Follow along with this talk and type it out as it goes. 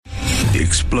The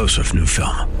explosive new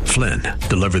film, Flynn,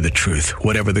 deliver the truth,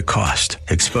 whatever the cost,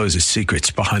 exposes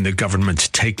secrets behind the government's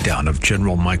takedown of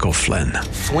General Michael Flynn.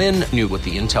 Flynn knew what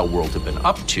the intel world had been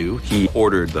up to. He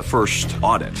ordered the first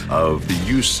audit of the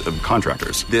use of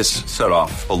contractors. This set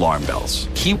off alarm bells.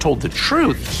 He told the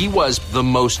truth. He was the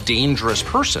most dangerous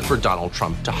person for Donald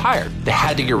Trump to hire. They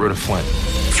had to get rid of Flynn.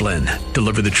 Flynn,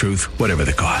 deliver the truth, whatever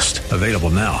the cost. Available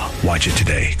now. Watch it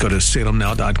today. Go to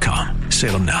salemnow.com.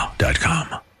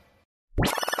 salemnow.com.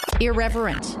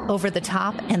 Irreverent, over the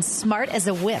top, and smart as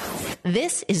a whip.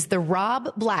 This is The Rob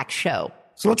Black Show.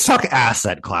 So let's talk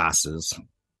asset classes.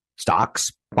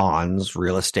 Stocks, bonds,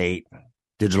 real estate,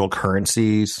 digital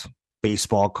currencies,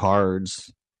 baseball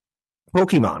cards,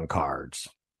 Pokemon cards,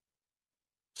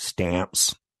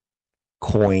 stamps,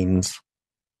 coins.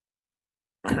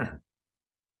 I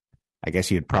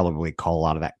guess you'd probably call a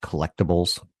lot of that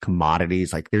collectibles,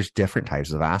 commodities. Like there's different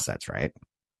types of assets, right?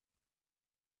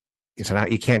 So now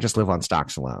you can't just live on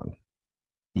stocks alone.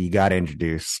 You got to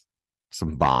introduce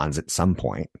some bonds at some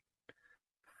point.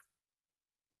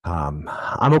 I'm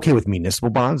okay with municipal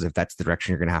bonds if that's the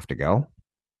direction you're going to have to go.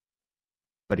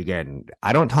 But again,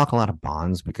 I don't talk a lot of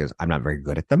bonds because I'm not very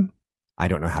good at them. I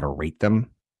don't know how to rate them.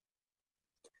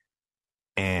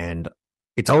 And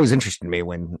it's always interesting to me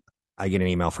when I get an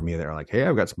email from you that are like, hey,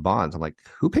 I've got some bonds. I'm like,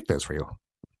 who picked those for you?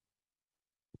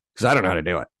 Because I don't know how to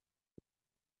do it.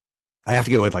 I have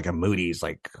to go with like a Moody's,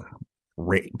 like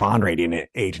bond rating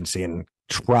agency and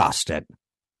trust it.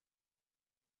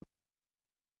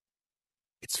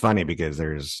 It's funny because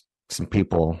there's some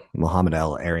people, Mohammed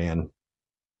El-Arian,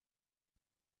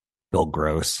 Bill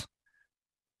Gross,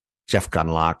 Jeff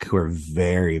Gundlach, who are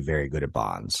very, very good at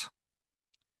bonds.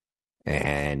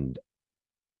 And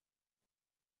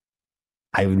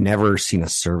I've never seen a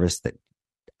service that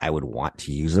I would want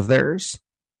to use of theirs.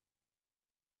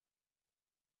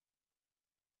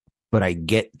 But I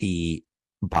get the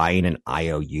buying an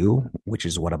IOU, which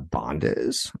is what a bond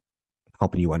is,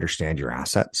 helping you understand your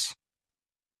assets.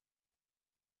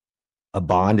 A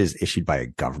bond is issued by a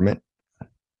government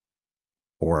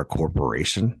or a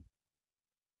corporation.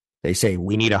 They say,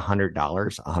 we need $100,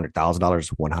 $100,000,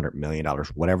 $100 million,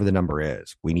 whatever the number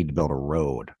is. We need to build a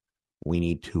road. We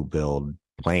need to build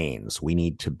planes. We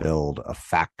need to build a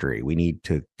factory. We need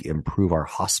to improve our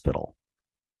hospital.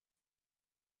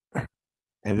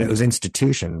 And those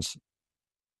institutions,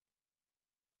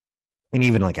 and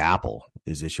even like Apple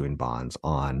is issuing bonds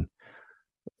on,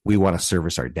 we want to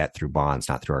service our debt through bonds,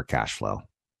 not through our cash flow.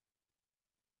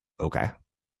 Okay.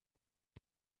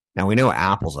 Now we know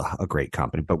Apple's a great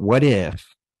company, but what if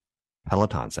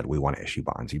Peloton said we want to issue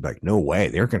bonds? You'd be like, no way,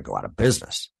 they're going to go out of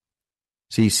business.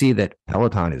 So you see that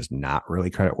Peloton is not really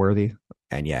creditworthy,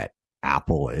 and yet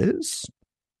Apple is.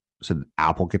 So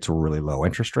Apple gets a really low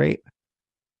interest rate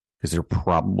because they're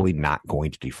probably not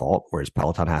going to default, whereas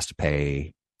Peloton has to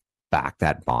pay back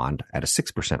that bond at a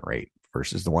 6% rate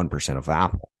versus the 1% of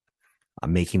Apple.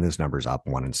 I'm making those numbers up,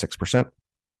 1 and 6%,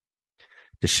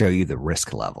 to show you the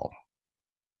risk level.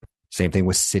 Same thing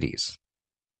with cities.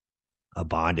 A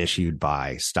bond issued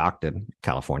by Stockton,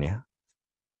 California,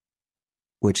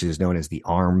 which is known as the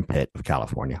armpit of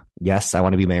California. Yes, I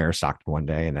want to be mayor of Stockton one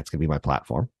day, and that's going to be my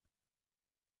platform.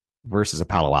 Versus a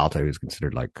Palo Alto who's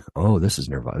considered like, oh, this is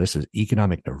nirvana. This is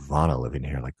economic nirvana living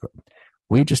here. Like,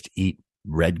 we just eat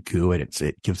red goo and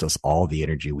it gives us all the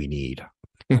energy we need.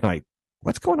 Like,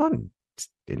 what's going on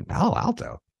in Palo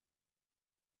Alto?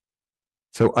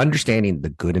 So understanding the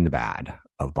good and the bad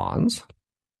of bonds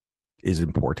is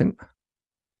important.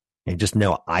 And just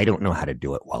know I don't know how to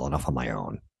do it well enough on my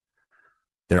own.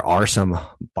 There are some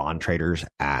bond traders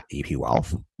at EP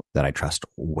Wealth that I trust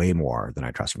way more than I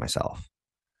trust myself.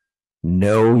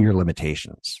 Know your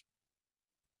limitations.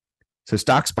 So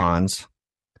stocks, bonds,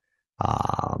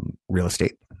 real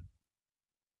estate,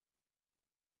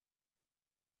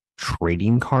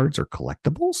 trading cards or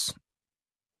collectibles.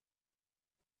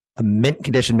 A mint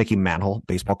condition Mickey Mantle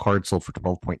baseball card sold for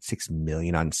 $12.6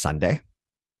 million on Sunday.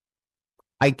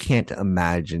 I can't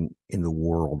imagine in the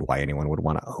world why anyone would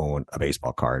want to own a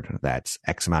baseball card that's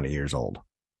X amount of years old.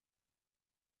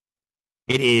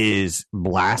 It is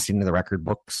blasting into the record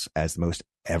books as the most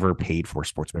ever paid for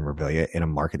sports memorabilia in a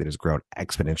market that has grown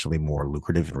exponentially more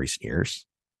lucrative in recent years.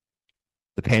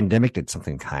 The pandemic did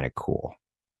something kind of cool.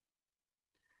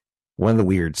 One of the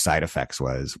weird side effects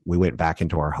was we went back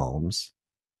into our homes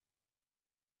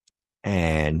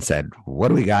and said, what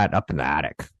do we got up in the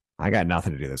attic? I got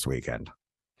nothing to do this weekend.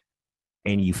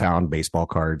 And you found baseball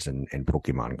cards and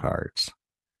Pokemon cards.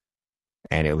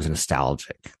 And it was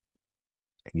nostalgic.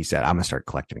 And you said, I'm going to start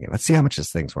collecting again. Let's see how much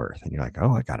this thing's worth. And you're like,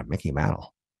 oh, I got a Mickey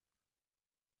Mantle.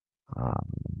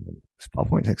 It's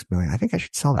 12.6 million. I think I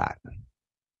should sell that.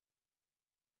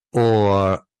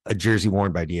 Or a jersey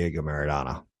worn by Diego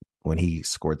Maradona when he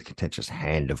scored the contentious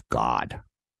Hand of God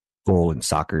goal in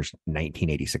soccer's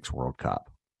 1986 World Cup.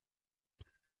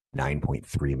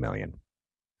 9.3 million.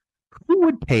 Who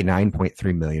would pay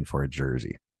 9.3 million for a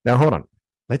jersey? Now, hold on.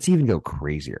 Let's even go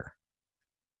crazier.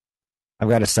 I've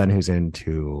got a son who's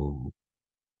into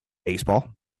baseball,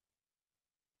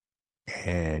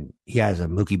 and he has a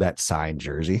Mookie Betts signed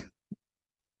jersey.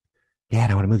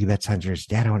 Dad, I want a Mookie Betts signed jersey.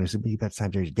 Dad, I want a Mookie Betts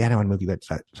signed jersey. Dad, I want a Mookie Betts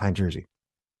signed jersey.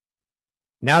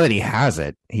 Now that he has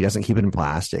it, he doesn't keep it in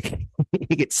plastic.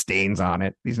 He gets stains on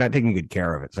it. He's not taking good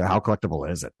care of it. So how collectible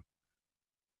is it?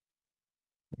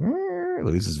 It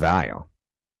loses value.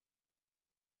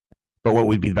 But what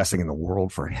would be the best thing in the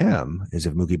world for him is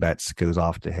if Mookie Betts goes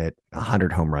off to hit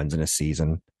 100 home runs in a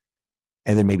season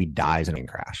and then maybe dies in a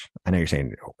crash. I know you're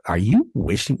saying, are you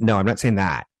wishing? No, I'm not saying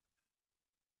that.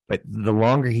 But the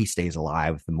longer he stays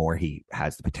alive, the more he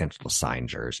has the potential to sign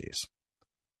jerseys.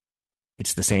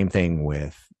 It's the same thing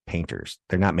with painters.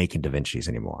 They're not making Da Vinci's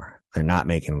anymore. They're not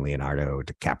making Leonardo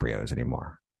DiCaprio's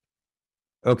anymore.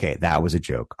 Okay, that was a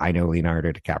joke. I know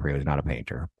Leonardo DiCaprio is not a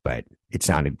painter, but it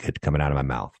sounded good coming out of my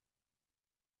mouth.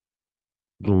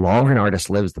 The longer an artist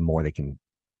lives, the more they can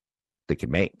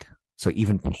make. So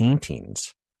even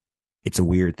paintings, it's a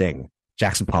weird thing.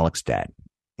 Jackson Pollock's dead.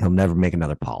 He'll never make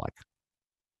another Pollock.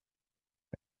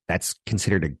 That's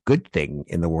considered a good thing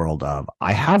in the world of,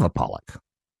 I have a Pollock.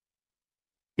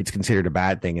 It's considered a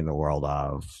bad thing in the world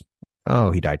of,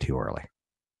 oh, he died too early.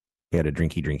 He had a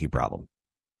drinky problem.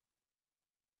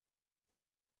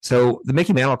 So the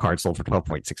Mickey Mantle card sold for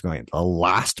 $12.6 million. The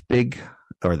last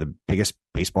the biggest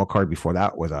baseball card before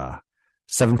that was a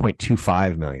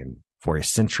 $7.25 million for a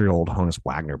century-old Honus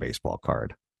Wagner baseball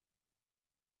card.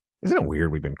 Isn't it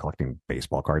weird we've been collecting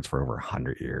baseball cards for over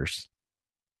 100 years?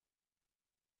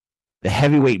 The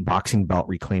heavyweight boxing belt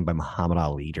reclaimed by Muhammad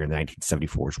Ali during the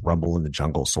 1974's Rumble in the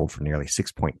Jungle sold for nearly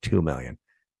 $6.2 million.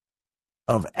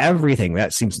 Of everything,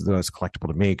 that seems the most collectible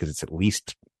to me because it's at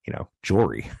least,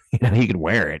 jewelry. You can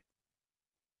wear it.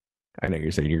 I know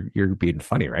you're saying you're being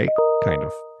funny, right? Kind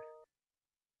of.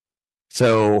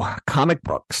 So comic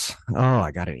books. Oh,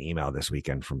 I got an email this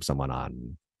weekend from someone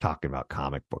on talking about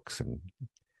comic books, and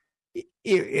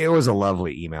it was a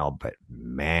lovely email, but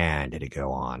man, did it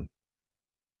go on.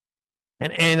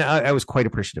 And I was quite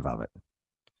appreciative of it.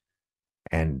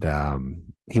 And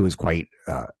he was quite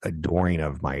adoring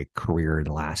of my career in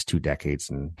the last 2 decades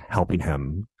and helping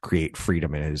him create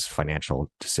freedom in his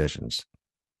financial decisions.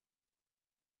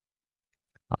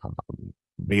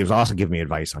 But he was also giving me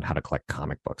advice on how to collect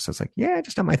comic books. I was like, yeah,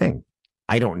 just not my thing.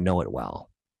 I don't know it well.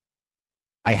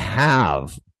 I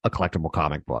have a collectible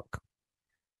comic book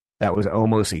that was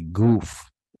almost a goof.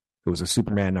 It was a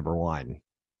Superman #1.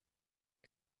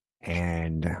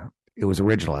 And it was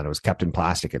original and it was kept in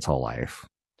plastic its whole life.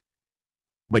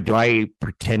 But do I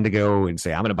pretend to go and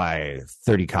say, I'm going to buy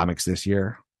 30 comics this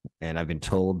year? And I've been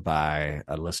told by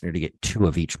a listener to get 2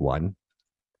 of each one.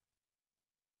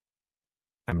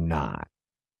 I'm not.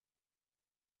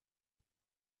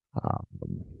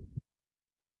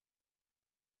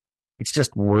 It's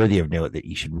just worthy of note that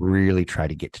you should really try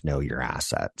to get to know your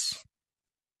assets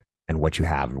and what you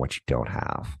have and what you don't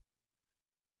have.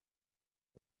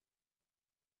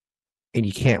 And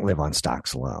you can't live on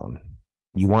stocks alone.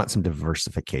 You want some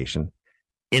diversification.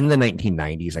 In the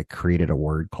 1990s, I created a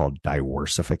word called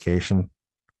diversification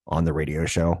on the radio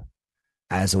show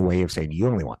as a way of saying, you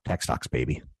only want tech stocks,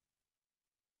 baby.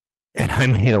 And I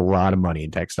made a lot of money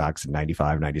in tech stocks in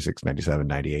 95, 96, 97,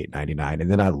 98, 99.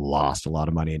 And then I lost a lot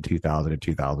of money in 2000 and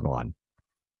 2001.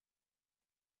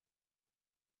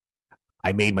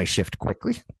 I made my shift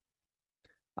quickly.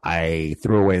 I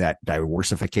threw away that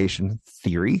diversification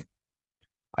theory.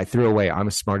 I threw away,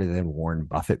 I'm smarter than Warren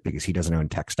Buffett because he doesn't own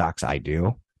tech stocks. I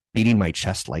do. Beating my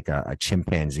chest like a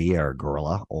chimpanzee or a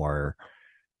gorilla or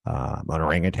an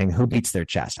orangutan. Who beats their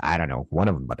chest? I don't know. One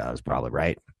of them does probably,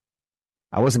 right?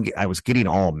 I was getting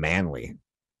all manly.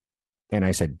 And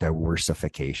I said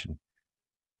diversification.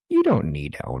 You don't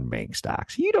need to own bank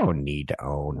stocks. You don't need to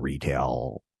own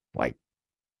retail. Like,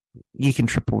 you can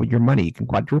triple your money. You can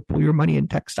quadruple your money in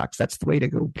tech stocks. That's the way to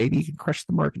go, baby. You can crush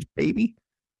the markets, baby.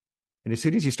 And as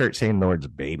soon as you start saying the words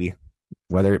baby,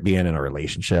 whether it be in a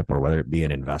relationship or whether it be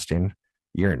in investing,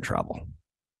 you're in trouble.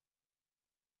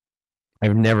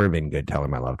 I've never been good telling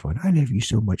my loved one, I love you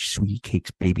so much, sweetie cakes,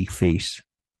 baby face.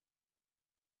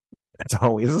 That's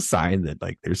always a sign that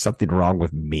there's something wrong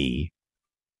with me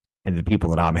and the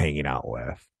people that I'm hanging out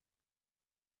with.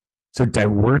 So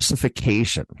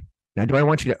diversification. Now, do I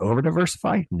want you to over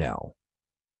diversify? No.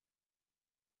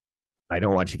 I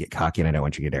don't want you to get cocky and I don't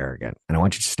want you to get arrogant. And I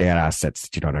want you to stay out of assets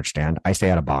that you don't understand. I stay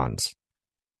out of bonds.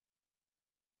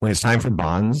 When it's time for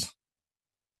bonds,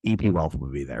 EP Wealth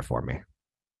will be there for me.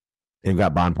 They've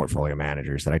got bond portfolio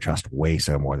managers that I trust way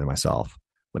so more than myself.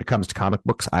 When it comes to comic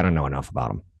books, I don't know enough about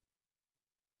them.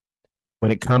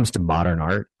 When it comes to modern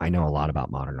art, I know a lot about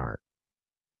modern art.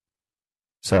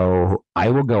 So I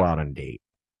will go out on a date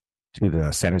to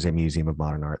the San Jose Museum of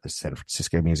Modern Art, the San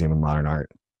Francisco Museum of Modern Art.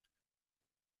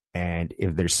 And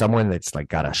if there's someone that's like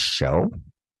got a show,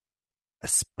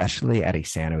 especially at a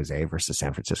San Jose versus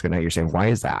San Francisco night, you're saying, why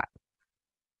is that?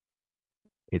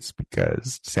 It's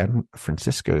because San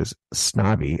Francisco's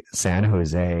snobby, San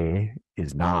Jose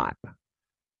is not.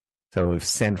 So if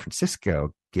San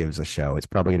Francisco gives a show, it's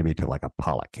probably going to be to like a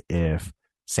Pollock. If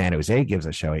San Jose gives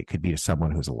a show, it could be to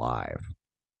someone who's alive.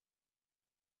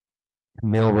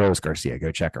 Camille Rose Garcia,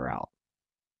 go check her out.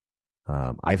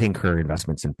 I think her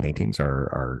investments in paintings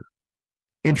are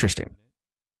interesting.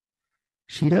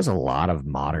 She does a lot of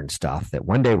modern stuff that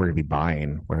one day we're going to be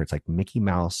buying, where it's like Mickey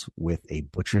Mouse with a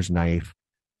butcher's knife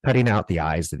cutting out the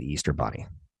eyes of the Easter Bunny.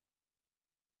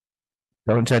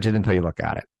 Don't judge it until you look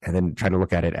at it, and then try to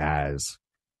look at it as,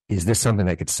 is this something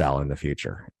that could sell in the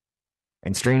future?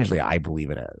 And strangely, I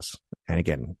believe it is. And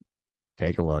again,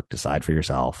 take a look, decide for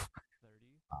yourself.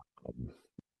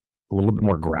 A little bit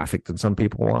more graphic than some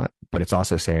people want, but it's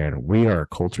also saying we are a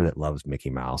culture that loves Mickey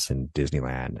Mouse and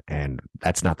Disneyland, and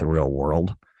that's not the real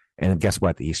world. And guess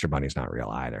what? The Easter Bunny is not real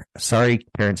either. Sorry,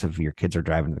 parents, if your kids are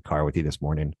driving the car with you this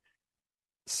morning.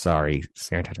 Sorry,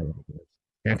 Santa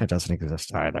doesn't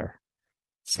exist either.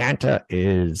 Santa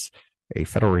is a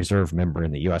Federal Reserve member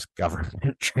in the U.S.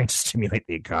 government trying to stimulate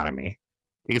the economy.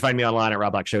 You can find me online at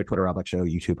Rob Black Show, Twitter Rob Black Show,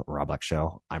 YouTube at Rob Black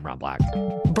Show. I'm Rob Black.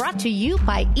 Brought to you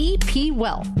by EP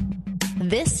Wealth.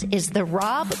 This is the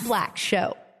Rob Black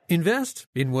Show. Invest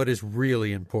in what is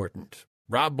really important.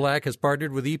 Rob Black has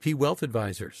partnered with EP Wealth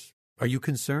Advisors. Are you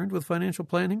concerned with financial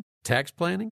planning, tax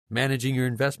planning, managing your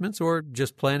investments, or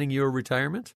just planning your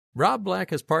retirement? Rob Black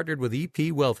has partnered with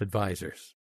EP Wealth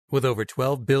Advisors. With over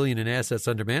 $12 billion in assets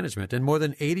under management and more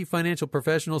than 80 financial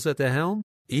professionals at the helm,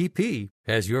 EP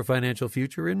has your financial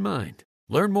future in mind.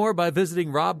 Learn more by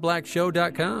visiting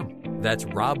robblackshow.com. That's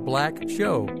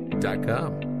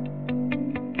robblackshow.com.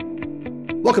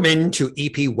 Welcome into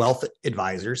EP Wealth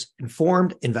Advisors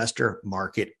Informed Investor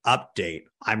Market Update.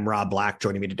 I'm Rob Black.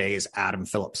 Joining me today is Adam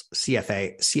Phillips,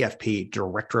 CFA, CFP,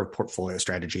 Director of Portfolio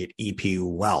Strategy at EP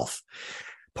Wealth.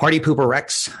 Party Pooper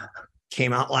Rex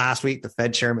came out last week. The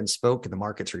Fed chairman spoke and the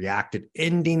markets reacted,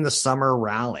 ending the summer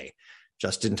rally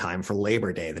just in time for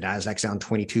Labor Day. The Nasdaq's down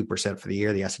 22% for the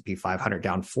year. The S&P 500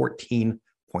 down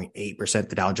 14.8%.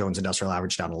 The Dow Jones Industrial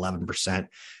Average down 11%.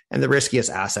 And the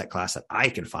riskiest asset class that I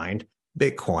can find,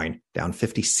 Bitcoin, down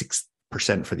 56%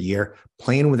 for the year,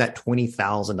 playing with that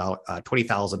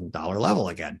 $20,000 level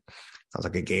again. Sounds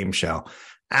like a game show.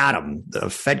 Adam, the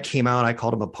Fed came out. I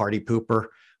called him a party pooper.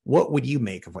 What would you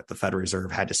make of what the Federal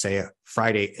Reserve had to say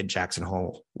Friday in Jackson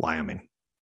Hole, Wyoming?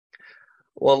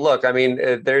 Well, look, I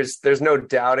mean, there's no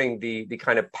doubting the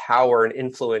kind of power and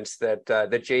influence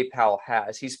that Jay Powell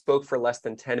has. He spoke for less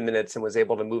than 10 minutes and was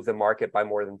able to move the market by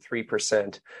more than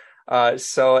 3%.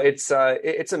 So it's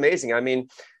amazing. I mean,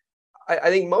 I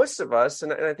think most of us,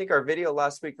 and I think our video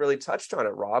last week really touched on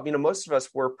it, Rob, most of us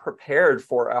were prepared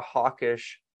for a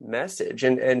hawkish message,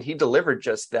 and he delivered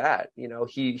just that.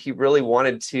 He really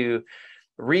wanted to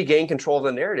regain control of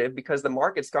the narrative because the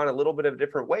market's gone a little bit of a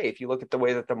different way. If you look at the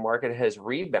way that the market has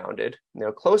rebounded,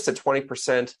 close to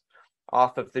 20%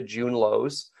 off of the June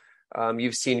lows.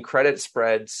 You've seen credit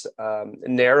spreads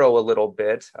narrow a little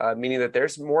bit, meaning that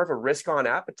there's more of a risk-on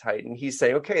appetite. And he's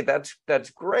saying, okay, that's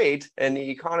great. And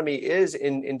the economy is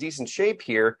in decent shape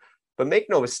here, but make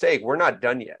no mistake, we're not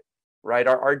done yet, right?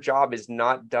 Our job is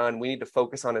not done. We need to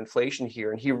focus on inflation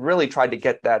here. And he really tried to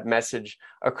get that message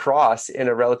across in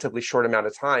a relatively short amount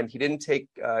of time. He didn't take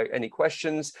any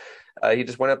questions. He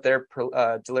just went up there,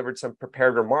 delivered some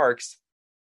prepared remarks,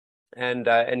 and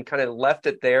kind of left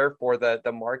it there for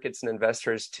the markets and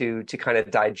investors to kind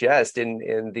of digest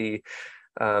in the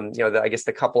I guess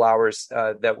the couple hours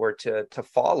that were to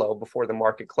follow before the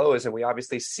market closed. And we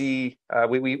obviously see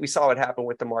we saw what happened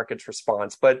with the market's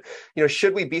response. But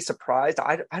should we be surprised?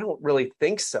 I don't really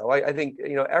think so. I think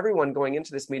everyone going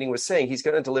into this meeting was saying he's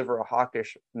going to deliver a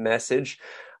hawkish message.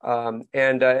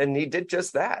 And he did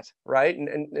just that, right?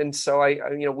 And so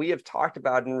we have talked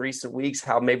about in recent weeks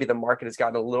how maybe the market has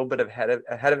gotten a little bit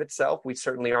ahead of itself. We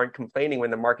certainly aren't complaining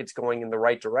when the market's going in the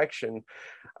right direction,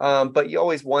 but you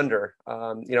always wonder,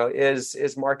 is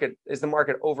the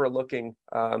market overlooking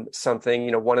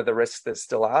something? One of the risks that's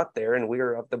still out there, and we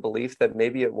are of the belief that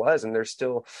maybe it was, and there's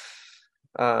still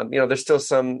there's still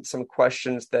some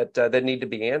questions that need to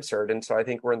be answered, and so I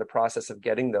think we're in the process of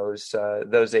getting those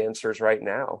answers right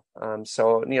now.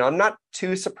 So I'm not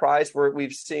too surprised.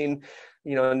 We've seen,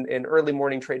 in early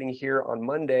morning trading here on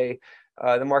Monday,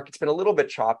 the market's been a little bit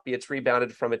choppy. It's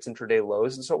rebounded from its intraday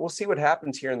lows, and so we'll see what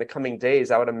happens here in the coming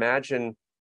days. I would imagine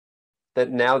that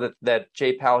now that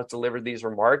Jay Powell has delivered these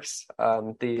remarks,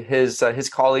 his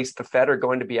colleagues at the Fed are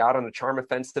going to be out on a charm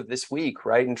offensive this week,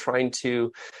 right, and trying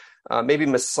to maybe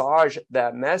massage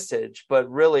that message, but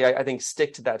really, I think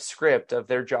stick to that script of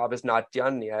their job is not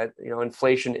done yet.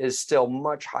 Inflation is still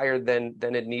much higher than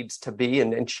it needs to be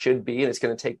and should be, and it's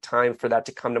going to take time for that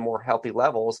to come to more healthy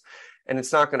levels. And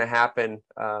it's not going to happen,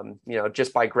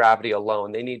 just by gravity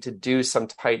alone. They need to do some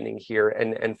tightening here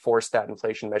and force that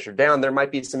inflation measure down. There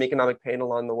might be some economic pain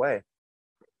along the way.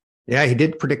 Yeah, he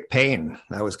did predict pain.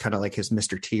 That was kind of like his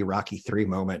Mr. T Rocky 3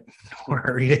 moment,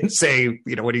 where he didn't say,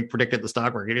 when he predicted the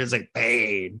stock market, he didn't say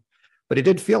pain, but it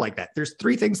did feel like that. There's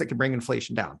 3 things that can bring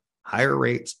inflation down: higher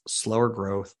rates, slower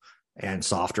growth, and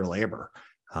softer labor.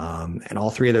 And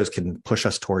all 3 of those can push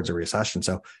us towards a recession.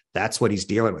 So that's what he's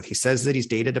dealing with. He says that he's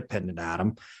data dependent,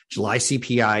 Adam. July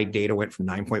CPI data went from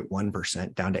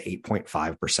 9.1% down to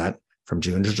 8.5% from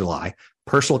June to July.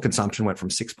 Personal consumption went from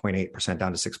 6.8%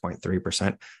 down to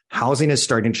 6.3%. Housing is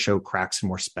starting to show cracks in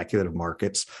more speculative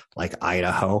markets like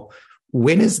Idaho.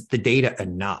 When is the data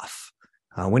enough?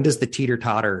 When does the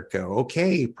teeter-totter go,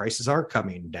 okay, prices are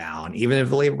coming down, even if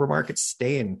the labor market's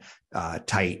staying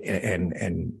tight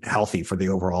and healthy for the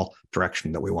overall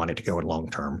direction that we want it to go in long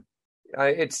term?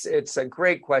 It's a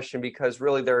great question, because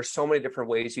really there are so many different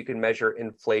ways you can measure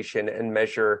inflation and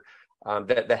measure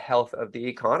the health of the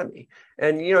economy.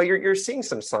 And you're seeing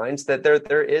some signs that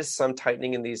there is some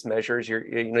tightening in these measures.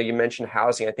 You mentioned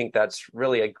housing. I think that's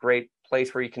really a great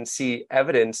place where you can see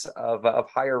evidence of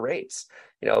higher rates.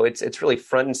 It's really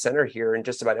front and center here in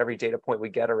just about every data point we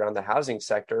get around the housing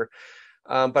sector.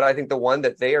 But I think the one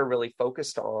that they are really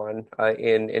focused on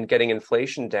in getting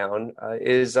inflation down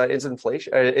is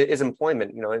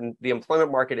employment. And the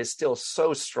employment market is still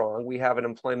so strong. We have an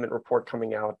employment report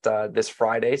coming out this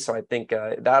Friday, so I think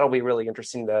that'll be really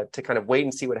interesting to kind of wait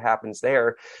and see what happens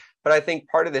there. But I think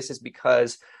part of this is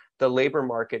because the labor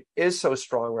market is so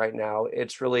strong right now.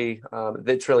 It's really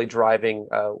driving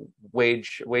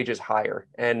wages higher,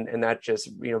 and that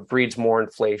just breeds more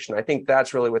inflation. I think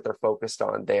that's really what they're focused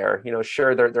on there.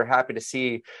 Sure, they're happy to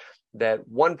see that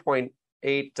 1.8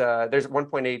 there's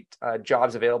 1.8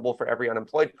 jobs available for every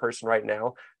unemployed person right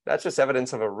now. That's just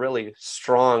evidence of a really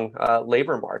strong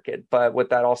labor market. But what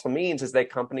that also means is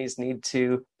that companies need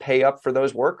to pay up for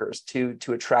those workers to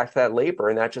attract that labor,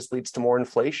 and that just leads to more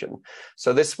inflation.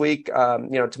 So this week,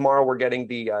 tomorrow we're getting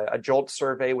a JOLT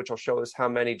survey, which will show us how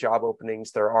many job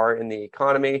openings there are in the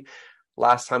economy.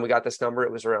 Last time we got this number,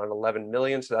 it was around 11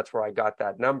 million. So that's where I got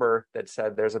that number that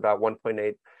said there's about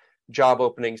 1.8 job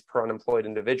openings per unemployed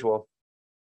individual.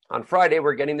 On Friday,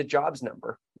 we're getting the jobs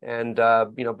number. And,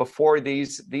 before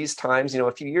these times,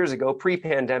 a few years ago,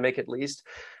 pre-pandemic at least,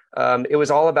 it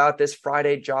was all about this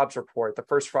Friday jobs report, the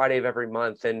first Friday of every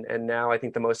month. And now I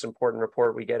think the most important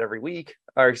report we get every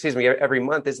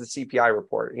month is the CPI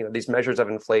report, these measures of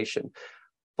inflation.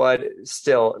 But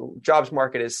still, jobs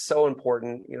market is so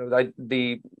important.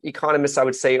 The economists, I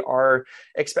would say, are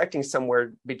expecting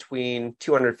somewhere between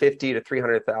 250 to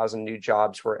 300,000 new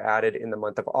jobs were added in the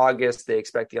month of August. They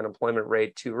expect the unemployment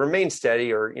rate to remain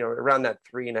steady, or around that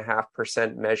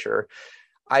 3.5% measure.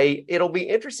 It'll be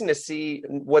interesting to see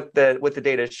what the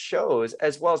data shows,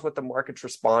 as well as what the market's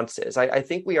response is. I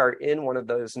think we are in one of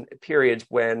those periods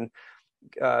when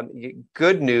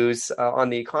good news on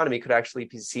the economy could actually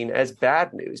be seen as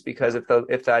bad news, because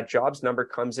if that jobs number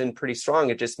comes in pretty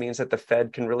strong, it just means that the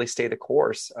Fed can really stay the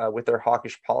course with their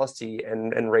hawkish policy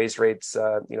and raise rates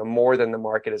more than the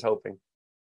market is hoping.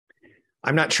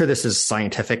 I'm not sure this is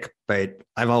scientific, but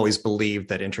I've always believed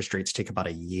that interest rates take about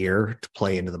a year to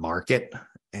play into the market.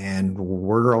 And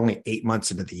we're only 8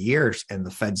 months into the year, and the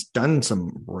Fed's done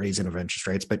some raising of interest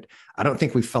rates, but I don't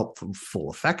think we've felt the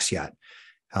full effects yet.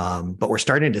 But we're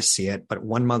starting to see it, but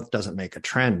 1 month doesn't make a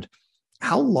trend.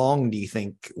 How long do you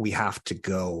think we have to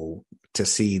go to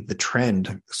see the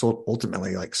trend so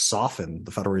ultimately soften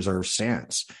the Federal Reserve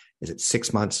stance? Is it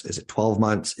 6 months? Is it 12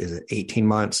 months? Is it 18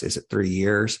 months? Is it 3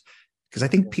 years? Because I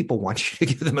think people want you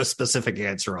to give them a specific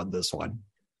answer on this one.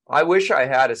 I wish I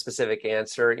had a specific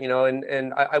answer,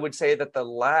 and I would say that the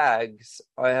lags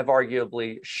have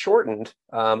arguably shortened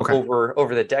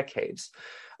over the decades.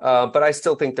 But I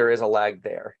still think there is a lag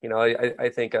there. I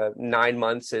think 9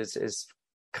 months is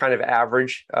kind of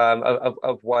average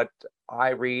of what I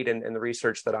read and the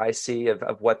research that I see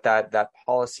of what that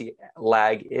policy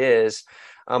lag is.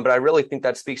 But I really think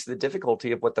that speaks to the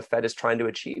difficulty of what the Fed is trying to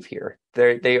achieve here.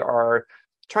 They are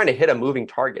trying to hit a moving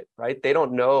target, right? They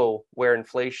don't know where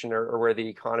inflation or where the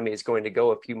economy is going to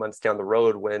go a few months down the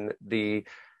road when the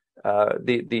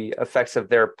effects of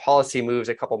their policy moves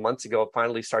a couple months ago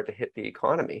finally start to hit the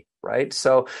economy, right?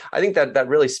 So I think that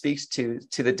really speaks to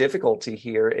the difficulty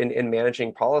here in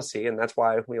managing policy, and that's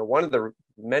why one of the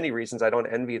many reasons I don't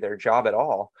envy their job at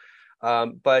all.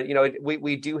 But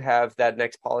we do have that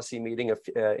next policy meeting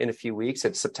in a few weeks.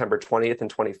 It's September 20th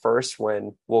and 21st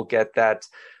when we'll get that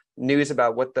news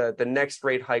about what the next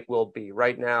rate hike will be.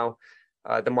 Right now,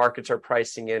 the markets are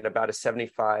pricing in about a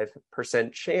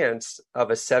 75% chance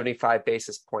of a 75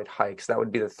 basis point hike. So that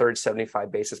would be the third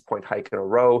 75 basis point hike in a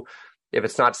row. If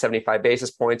it's not 75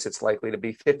 basis points, it's likely to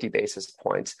be 50 basis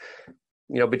points.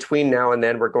 Between now and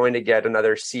then, we're going to get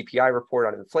another CPI report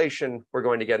on inflation. We're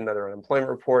going to get another unemployment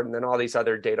report, and then all these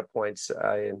other data points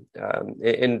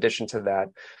in addition to that.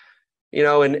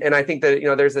 And I think that,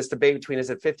 there's this debate between, is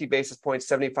it 50 basis points,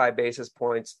 75 basis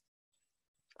points?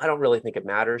 I don't really think it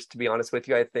matters, to be honest with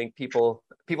you. I think people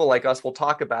like us will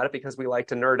talk about it because we like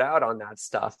to nerd out on that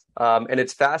stuff, and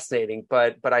it's fascinating.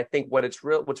 But I think what's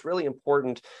really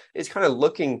important is kind of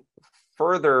looking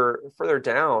further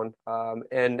down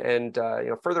and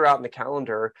further out in the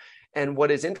calendar. And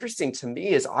what is interesting to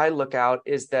me as I look out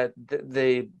is that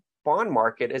the bond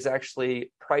market is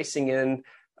actually pricing in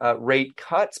rate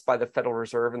cuts by the Federal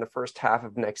Reserve in the first half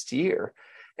of next year.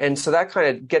 And so that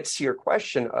kind of gets to your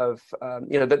question of,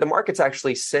 that the market's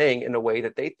actually saying in a way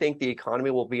that they think the economy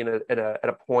will be at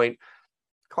a point,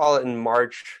 call it in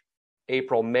March,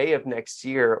 April, May of next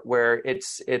year, where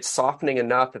it's softening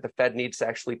enough that the Fed needs to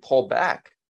actually pull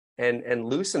back and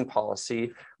loosen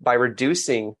policy by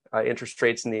reducing interest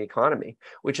rates in the economy,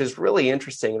 which is really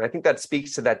interesting. And I think that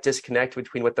speaks to that disconnect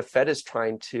between what the Fed is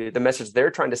the message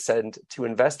they're trying to send to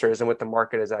investors and what the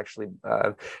market is actually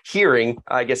hearing,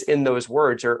 I guess, in those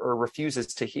words or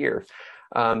refuses to hear.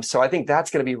 So I think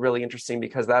that's going to be really interesting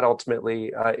because that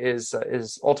ultimately is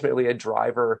ultimately a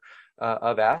driver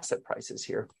of asset prices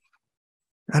here.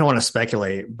 I don't want to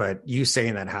speculate, but you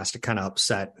saying that has to kind of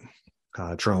upset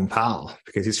Jerome Powell,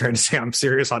 because he's trying to say, I'm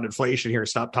serious on inflation here.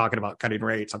 Stop talking about cutting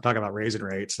rates. I'm talking about raising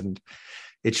rates. And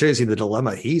it shows you the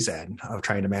dilemma he's in of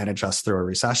trying to manage us through a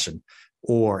recession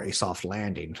or a soft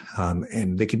landing.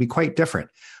 And they can be quite different.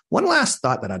 One last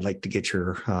thought that I'd like to get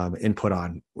your input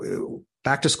on.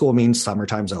 Back to school means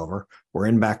summertime's over. We're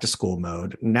in back to school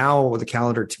mode. Now the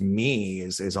calendar to me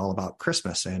is all about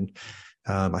Christmas. And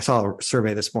I saw a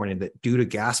survey this morning that due to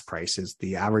gas prices,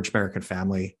 the average American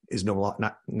family is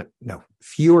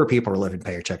fewer people are living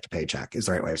paycheck to paycheck is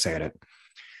the right way of saying it.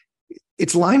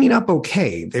 It's lining up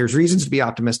okay. There's reasons to be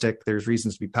optimistic. There's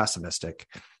reasons to be pessimistic.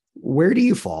 Where do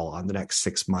you fall on the next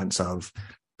 6 months of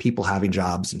people having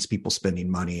jobs and people spending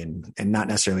money and not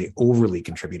necessarily overly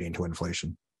contributing to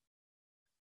inflation?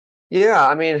 Yeah,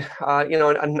 I mean,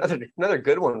 another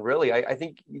good one, really. I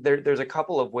think there's a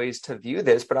couple of ways to view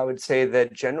this, but I would say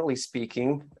that generally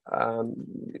speaking,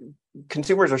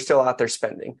 consumers are still out there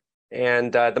spending.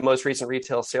 And the most recent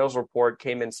retail sales report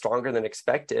came in stronger than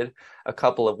expected a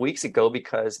couple of weeks ago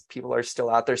because people are still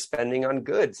out there spending on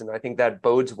goods. And I think that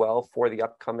bodes well for the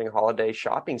upcoming holiday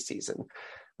shopping season.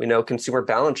 We know consumer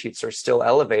balance sheets are still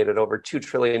elevated, over $2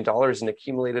 trillion in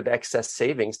accumulated excess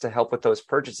savings to help with those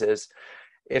purchases.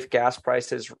 If gas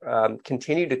prices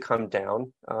continue to come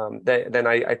down, then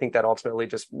I think that ultimately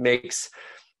just makes,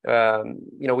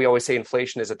 we always say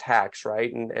inflation is a tax,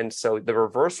 right? And so the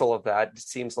reversal of that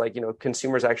seems like,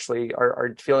 consumers actually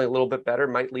are feeling a little bit better,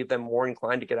 might leave them more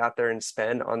inclined to get out there and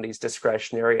spend on these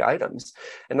discretionary items.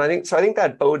 And I think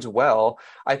that bodes well.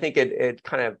 I think it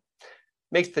kind of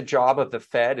makes the job of the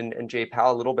Fed and Jay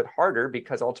Powell a little bit harder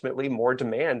because ultimately more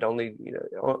demand only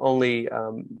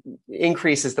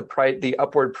increases the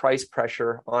upward price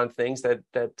pressure on things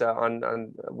that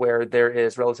on where there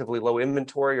is relatively low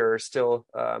inventory or still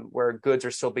where goods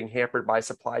are still being hampered by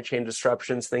supply chain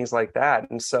disruptions, things like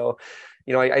that. And so,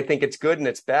 I think it's good and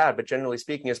it's bad, but generally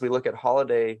speaking, as we look at the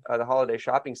holiday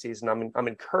shopping season, I'm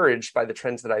encouraged by the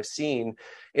trends that I've seen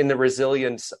in the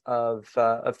resilience of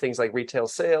things like retail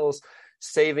sales,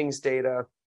 savings data.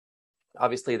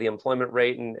 Obviously, the employment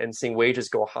rate and seeing wages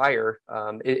go higher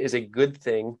is a good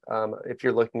thing if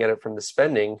you're looking at it from the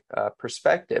spending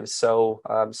perspective. So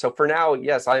for now,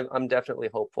 yes, I'm definitely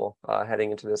hopeful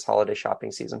heading into this holiday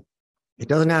shopping season. It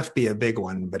doesn't have to be a big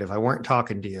one, but if I weren't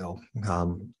talking to you,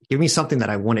 give me something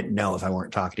that I wouldn't know if I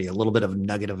weren't talking to you, a little bit of a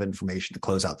nugget of information to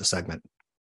close out the segment.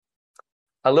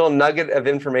 A little nugget of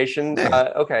information.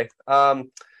 Yeah. Okay.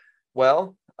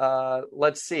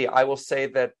 let's see. I will say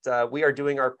that we are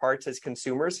doing our parts as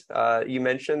consumers. You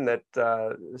mentioned that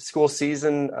school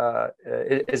season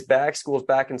is back. School's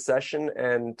back in session,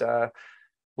 and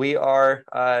we are,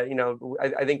 I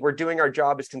think we're doing our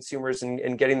job as consumers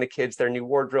and getting the kids their new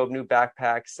wardrobe, new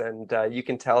backpacks, and you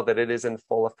can tell that it is in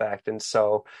full effect. And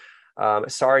so,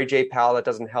 sorry, Jay Powell, that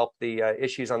doesn't help the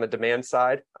issues on the demand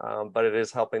side, but it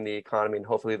is helping the economy and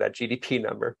hopefully that GDP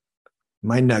number.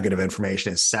 My nugget of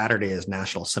information is Saturday is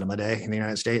National Cinema Day in the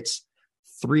United States.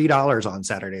 $3 on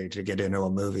Saturday to get into a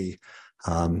movie.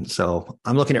 So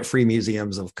I'm looking at free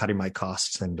museums of cutting my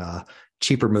costs and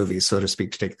cheaper movies, so to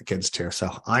speak, to take the kids to.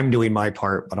 So I'm doing my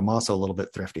part, but I'm also a little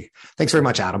bit thrifty. Thanks very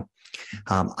much, Adam.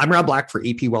 I'm Rob Black for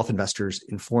EP Wealth Investors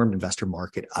Informed Investor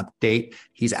Market Update.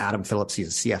 He's Adam Phillips. He's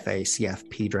a CFA,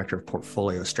 CFP, Director of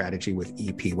Portfolio Strategy with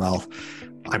EP Wealth.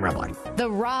 I'm Rob Black. The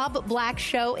Rob Black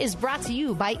Show is brought to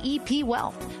you by EP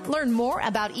Wealth. Learn more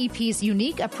about EP's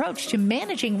unique approach to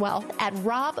managing wealth at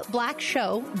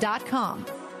robblackshow.com.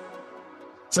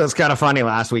 So it's kind of funny.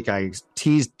 Last week, I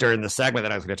teased during the segment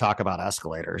that I was going to talk about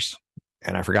escalators,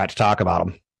 and I forgot to talk about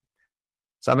them.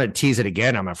 So I'm going to tease it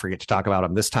again. I'm going to forget to talk about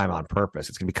them this time on purpose.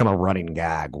 It's going to become a running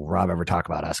gag. Will Rob ever talk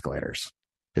about escalators?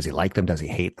 Does he like them? Does he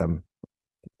hate them?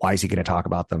 Why is he going to talk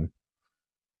about them?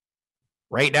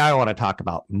 Right now, I want to talk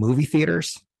about movie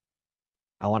theaters.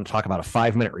 I want to talk about a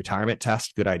 5-minute retirement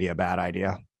test. Good idea, bad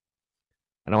idea.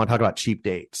 And I want to talk about cheap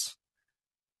dates.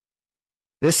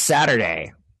 This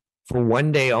Saturday, for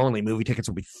one day only, movie tickets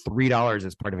will be $3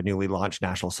 as part of a newly launched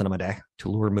National Cinema Day to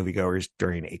lure moviegoers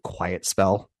during a quiet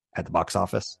spell at the box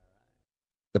office.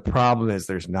 The problem is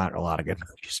there's not a lot of good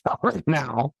movies out right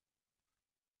now.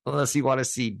 Unless you want to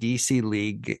see DC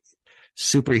League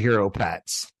Superhero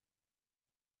Pets.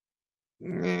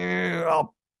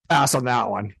 I'll pass on that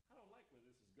one.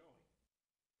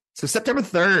 So September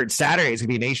 3rd, Saturday, is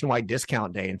going to be a nationwide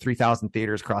discount day in 3,000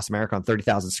 theaters across America on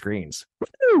 30,000 screens.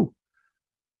 Woo!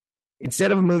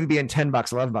 Instead of a movie being $10,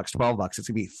 $11, $12, it's going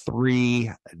to be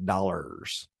 $3.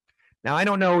 Now, I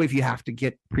don't know if you have to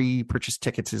get pre-purchased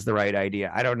tickets is the right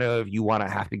idea. I don't know if you want to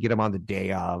have to get them on the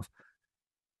day of.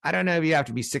 I don't know if you have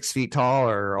to be 6 feet tall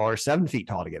or 7 feet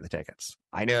tall to get the tickets.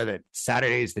 I know that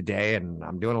Saturday is the day, and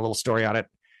I'm doing a little story on it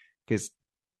because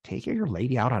take your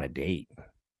lady out on a date.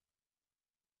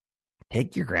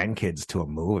 Take your grandkids to a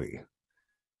movie.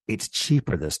 It's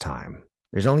cheaper this time.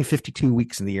 There's only 52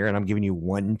 weeks in the year, and I'm giving you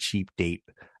one cheap date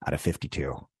out of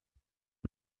 52.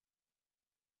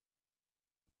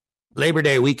 Labor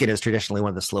Day weekend is traditionally one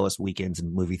of the slowest weekends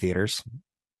in movie theaters.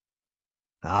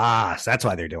 So that's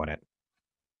why they're doing it.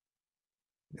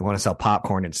 They want to sell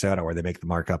popcorn and soda where they make the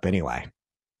markup anyway.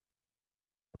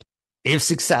 If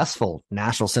successful,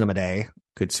 National Cinema Day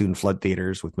could soon flood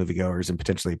theaters with moviegoers and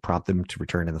potentially prompt them to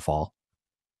return in the fall.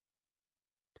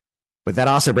 But that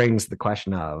also brings the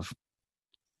question of,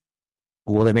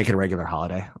 will they make it a regular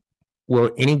holiday?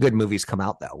 Will any good movies come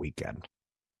out that weekend?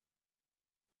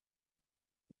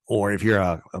 Or if you're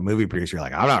a movie producer, you're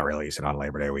like, I'm not releasing on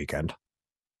Labor Day weekend.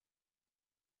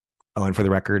 Oh, and for the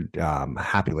record,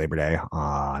 happy Labor Day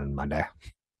on Monday.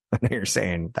 I know you're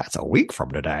saying that's a week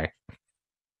from today.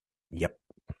 Yep.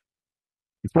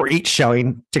 For each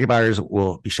showing, ticket buyers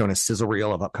will be shown a sizzle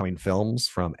reel of upcoming films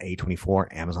from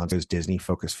A24, Amazon, Disney,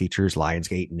 Focus Features,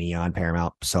 Lionsgate, Neon,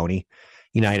 Paramount, Sony,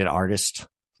 United Artists,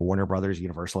 Warner Brothers,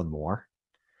 Universal, and more.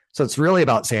 So it's really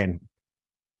about saying,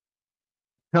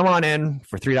 come on in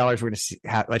for $3. We're going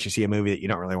to let you see a movie that you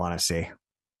don't really want to see.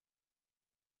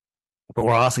 But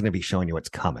we're also going to be showing you what's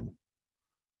coming.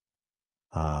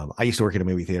 I used to work in a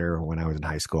movie theater when I was in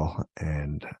high school.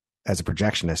 And as a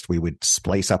projectionist, we would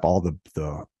splice up all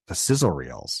the sizzle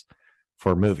reels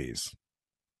for movies,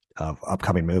 of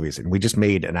upcoming movies. And we just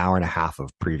made an hour and a half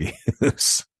of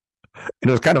previews. And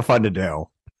it was kind of fun to do.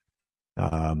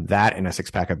 That and a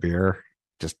 6-pack of beer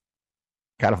just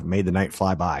kind of made the night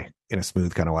fly by in a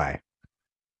smooth kind of way.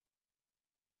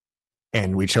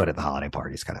 And we showed it at the holiday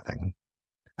parties kind of thing.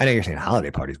 I know you're saying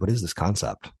holiday parties. What is this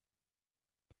concept?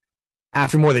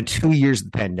 After more than 2 years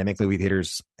of the pandemic, movie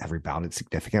theaters have rebounded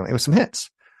significantly with some hits.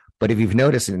 But if you've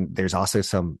noticed, and there's also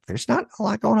there's not a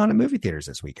lot going on in movie theaters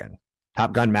this weekend.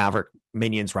 Top Gun Maverick,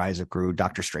 Minions Rise of Gru,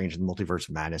 Doctor Strange and the Multiverse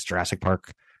of Madness, Jurassic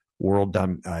Park, World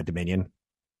Dominion,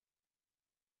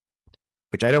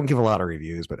 which I don't give a lot of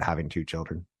reviews, but having 2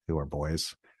 children who are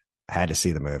boys, I had to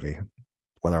see the movie,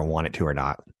 whether I wanted to or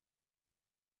not.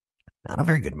 Not a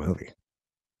very good movie.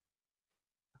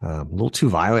 A little too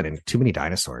violent and too many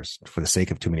dinosaurs for the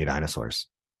sake of too many dinosaurs.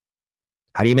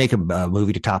 How do you make a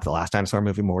movie to top the last dinosaur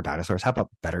movie? More dinosaurs? How about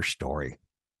better story?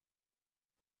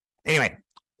 Anyway,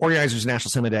 organizers of National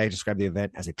Cinema Day describe the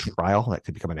event as a trial that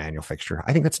could become an annual fixture.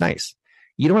 I think that's nice.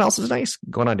 You know what else is nice?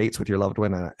 Going on dates with your loved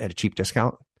one at a cheap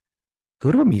discount.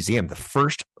 Go to a museum the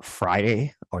first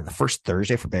Friday or the first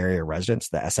Thursday for Bay Area residents,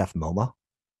 the SF MoMA.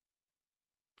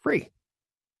 Free.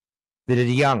 The De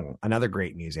Young, another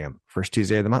great museum. First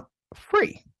Tuesday of the month,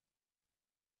 free.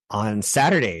 On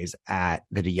Saturdays at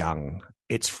the De Young,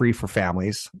 it's free for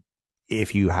families.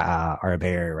 If you are a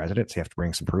Bay Area resident, so you have to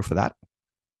bring some proof of that.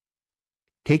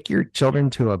 Take your children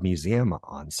to a museum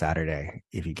on Saturday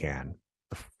if you can.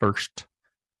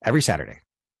 Every Saturday.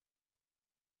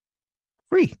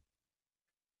 Free.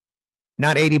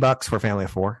 Not $80 for a family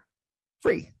of 4.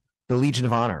 Free. The Legion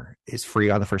of Honor is free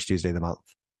on the first Tuesday of the month.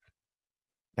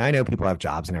 Now, I know people have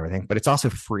jobs and everything, but it's also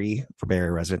free for Bay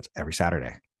Area residents every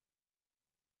Saturday.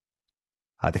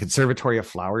 The Conservatory of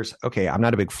Flowers. Okay, I'm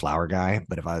not a big flower guy,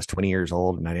 but if I was 20 years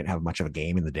old and I didn't have much of a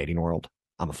game in the dating world,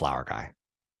 I'm a flower guy.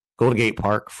 Golden Gate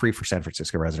Park, free for San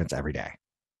Francisco residents every day.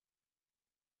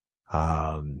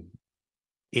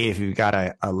 If you've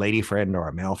got a lady friend or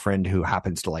a male friend who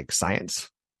happens to like science,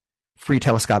 free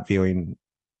telescope viewing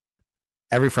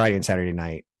every Friday and Saturday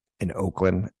night in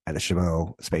Oakland at the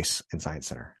Chabot Space and Science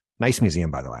Center. Nice museum,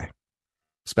 by the way,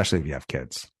 especially if you have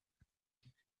kids.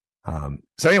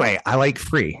 So anyway, I like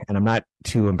free, and I'm not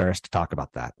too embarrassed to talk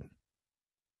about that.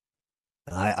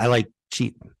 I like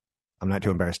cheap. I'm not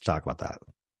too embarrassed to talk about that.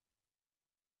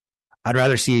 I'd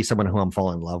rather see someone who I'm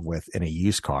falling in love with in a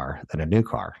used car than a new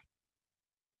car,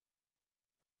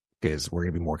 because we're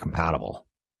going to be more compatible.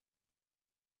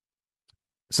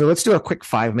 So let's do a quick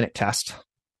 5-minute test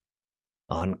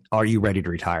on, are you ready to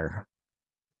retire?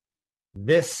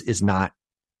 This is not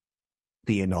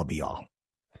the end all be all.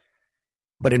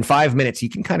 But in 5 minutes, you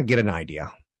can kind of get an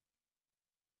idea.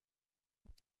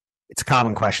 It's a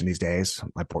common question these days.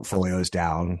 My portfolio is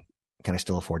down. Can I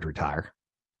still afford to retire?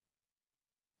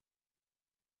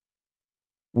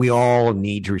 We all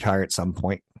need to retire at some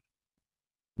point.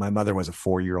 My mother was a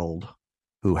 4-year-old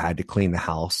who had to clean the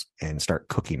house and start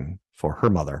cooking for her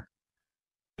mother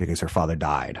because her father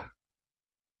died.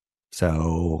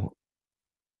 So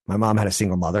my mom had a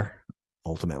single mother,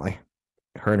 ultimately.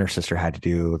 Her and her sister had to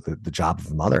do the job of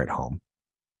the mother at home.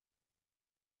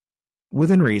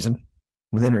 Within reason.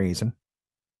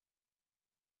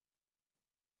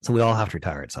 So we all have to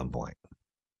retire at some point.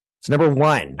 So number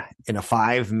 1, in a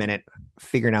 5-minute,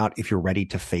 figuring out if you're ready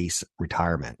to face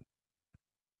retirement.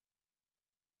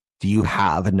 Do you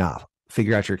have enough?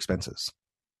 Figure out your expenses.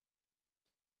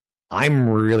 I'm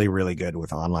really, really good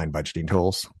with online budgeting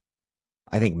tools.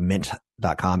 I think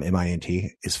mint.com,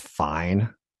 M-I-N-T, is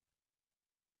fine.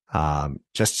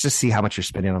 Just to see how much you're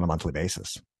spending on a monthly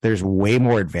basis. There's way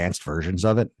more advanced versions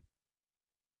of it,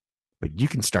 but you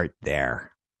can start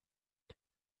there.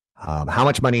 How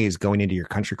much money is going into your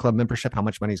country club membership? How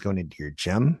much money is going into your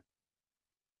gym?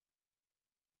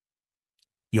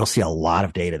 You'll see a lot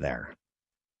of data there.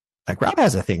 Like Rob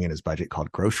has a thing in his budget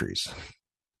called groceries.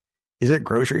 Is it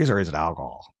groceries or is it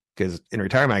alcohol? Because in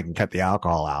retirement, I can cut the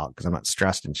alcohol out because I'm not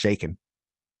stressed and shaken.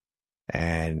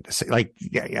 And like,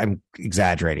 yeah, I'm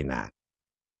exaggerating that,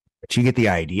 but you get the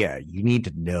idea. You need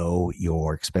to know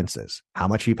your expenses. How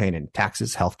much are you paying in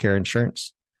taxes, healthcare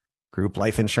insurance, group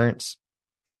life insurance?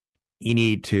 You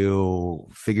need to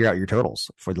figure out your totals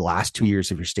for the last 2 years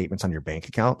of your statements on your bank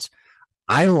accounts.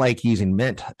 I like using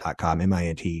mint.com,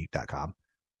 mint.com,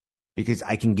 because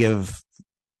I can give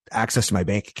access to my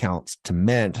bank accounts to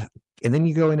Mint, and then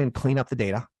you go in and clean up the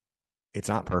data. It's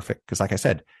not perfect because, like I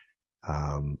said,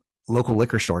 local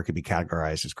liquor store could be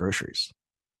categorized as groceries.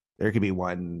 There could be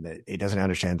one that it doesn't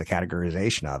understand the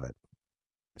categorization of it.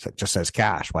 So it just says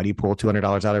cash. Why do you pull $200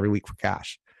 out every week for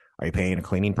cash? Are you paying a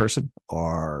cleaning person,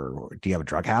 or do you have a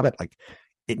drug habit? Like,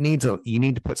 you need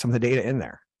to put some of the data in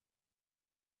there.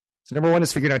 So number 1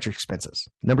 is figuring out your expenses.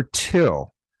 Number 2,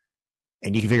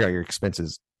 and you can figure out your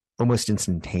expenses almost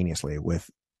instantaneously with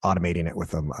automating it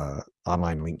with an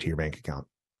online link to your bank account.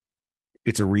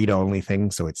 It's a read-only thing,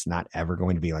 so it's not ever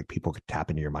going to be like people could tap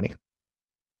into your money.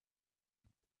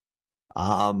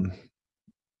 Then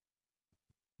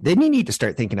you need to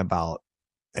start thinking about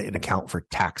an account for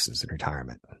taxes in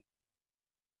retirement,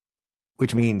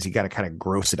 which means you got to kind of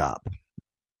gross it up.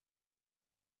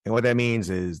 And what that means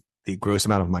is the gross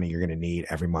amount of money you're going to need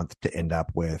every month to end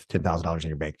up with $10,000 in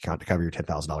your bank account to cover your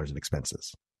 $10,000 in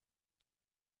expenses.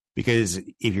 Because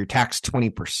if you're taxed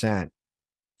 20%,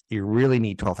 you really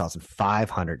need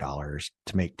 $12,500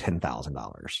 to make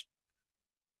 $10,000.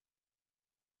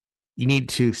 You need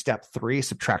to, step 3,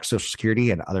 subtract Social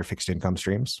Security and other fixed income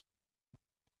streams.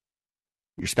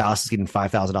 Your spouse is getting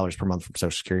 $5,000 per month from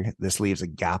Social Security. This leaves a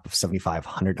gap of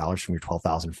 $7,500 from your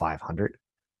 $12,500.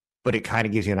 But it kind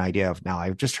of gives you an idea of, now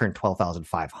I've just turned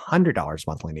 $12,500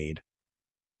 monthly need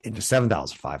into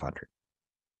 $7,500.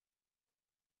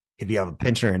 If you have a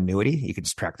pension or annuity, you can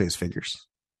subtract those figures.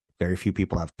 Very few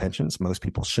people have pensions. Most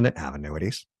people shouldn't have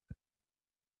annuities.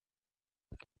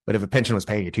 But if a pension was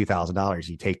paying you $2,000,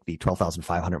 you take the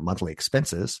 $12,500 monthly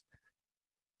expenses,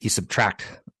 you subtract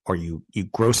or you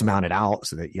gross amount it out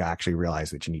so that you actually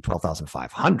realize that you need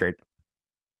 $12,500.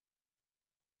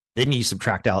 Then you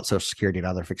subtract out Social Security and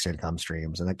other fixed income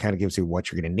streams, and that kind of gives you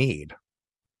what you're going to need.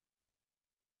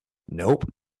 Nope.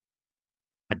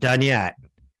 Not done yet.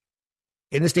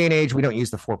 In this day and age, we don't use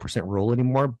the 4% rule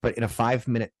anymore, but in a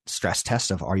 5-minute stress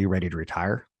test of are you ready to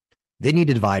retire, then you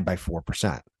divide by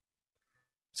 4%.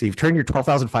 So you've turned your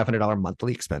 $12,500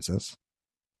 monthly expenses.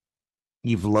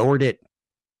 You've lowered it.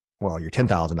 Well, your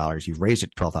 $10,000, you've raised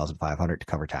it to $12,500 to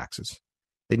cover taxes.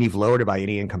 Then you've lowered it by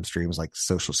any income streams like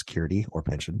Social Security or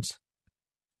pensions.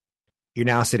 You're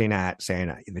now sitting at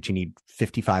saying that you need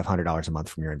 $5,500 a month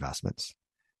from your investments.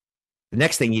 The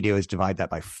next thing you do is divide that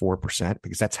by 4%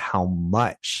 because that's how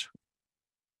much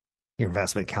your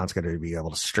investment account's going to be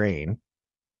able to strain.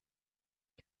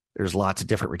 There's lots of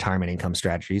different retirement income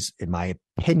strategies. In my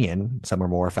opinion, some are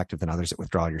more effective than others at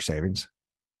withdrawing your savings.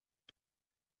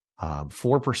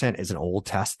 4% is an old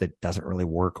test that doesn't really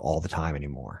work all the time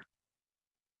anymore.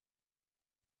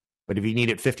 But if you need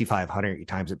it $5,500, you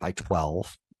times it by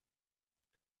 12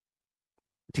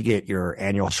 to get your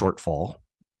annual shortfall.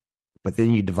 But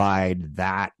then you divide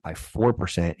that by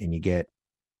 4% and you get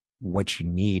what you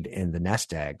need in the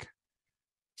nest egg.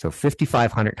 So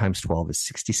 5,500 times 12 is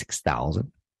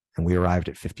 66,000. And we arrived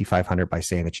at 5,500 by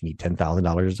saying that you need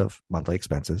 $10,000 of monthly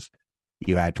expenses.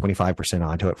 You add 25%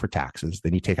 onto it for taxes.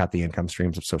 Then you take out the income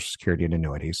streams of Social Security and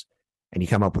annuities, and you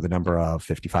come up with a number of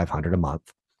 5,500 a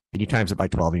month. Then you times it by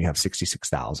 12 and you have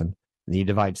 66,000. And then you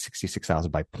divide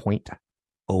 66,000 by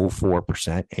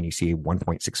 0.04% and you see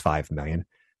 1.65 million.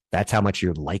 That's how much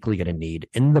you're likely going to need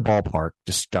in the ballpark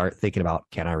to start thinking about,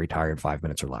 can I retire in 5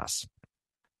 minutes or less?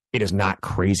 It is not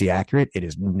crazy accurate. It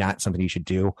is not something you should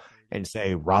do and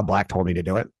say, Rob Black told me to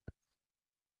do it.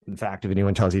 In fact, if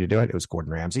anyone tells you to do it, it was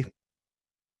Gordon Ramsay.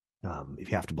 If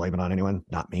you have to blame it on anyone,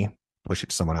 not me, push it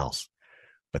to someone else.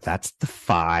 But that's the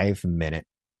 5-minute.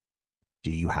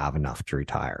 Do you have enough to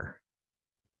retire?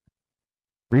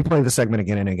 Replay the segment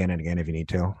again and again and again if you need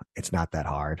to. It's not that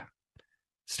hard.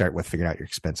 Start with figuring out your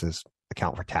expenses,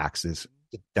 account for taxes,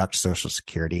 deduct Social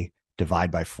Security, divide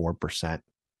by 4%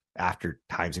 after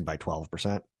timesing by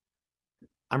 12%.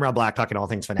 I'm Rob Black, talking all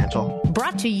things financial.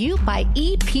 Brought to you by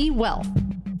EP Wealth.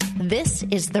 This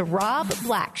is the Rob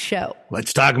Black Show.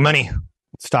 Let's talk money.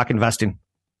 Let's talk investing.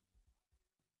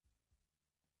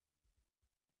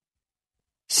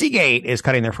 Seagate is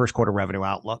cutting their first quarter revenue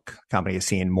outlook. The company is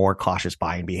seeing more cautious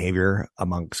buying behavior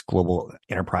amongst global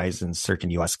enterprise and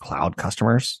certain U.S. cloud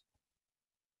customers.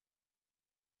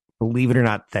 Believe it or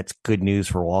not, that's good news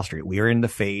for Wall Street. We are in the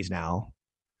phase now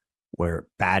where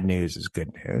bad news is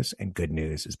good news and good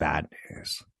news is bad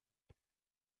news.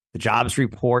 The jobs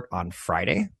report on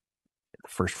Friday, the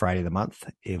first Friday of the month,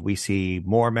 if we see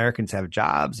more Americans have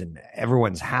jobs and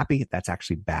everyone's happy, that's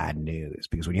actually bad news,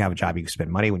 because when you have a job, you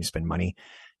spend money. When you spend money,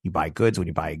 you buy goods. When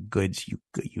you buy goods,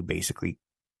 you basically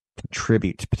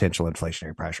contribute to potential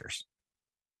inflationary pressures.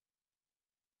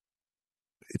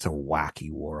 It's a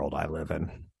wacky world I live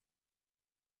in.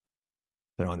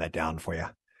 Throwing that down for you.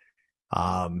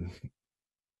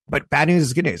 But bad news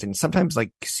is good news. And sometimes,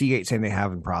 like Seagate saying they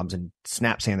have problems and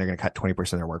Snap saying they're going to cut 20%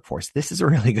 of their workforce. This is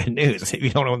really good news. If you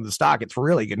don't own the stock, it's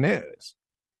really good news.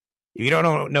 If you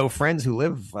don't know friends who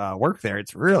work there,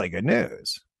 it's really good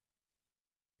news.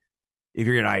 If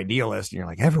you're an idealist and you're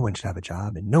like, everyone should have a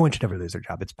job and no one should ever lose their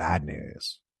job, it's bad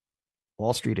news.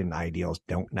 Wall Street and ideals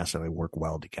don't necessarily work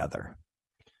well together.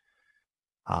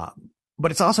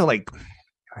 But it's also like,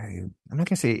 I'm not going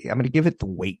to say, I'm going to give it the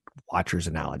Weight Watchers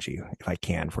analogy, if I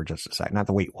can, for just a second. Not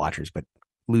the Weight Watchers, but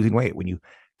losing weight. When you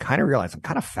kind of realize I'm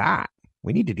kind of fat,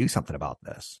 we need to do something about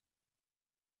this.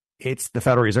 It's the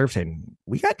Federal Reserve saying,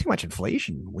 we got too much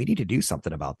inflation. We need to do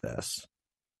something about this.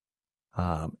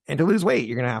 And to lose weight,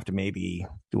 you're going to have to maybe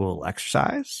do a little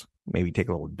exercise, maybe take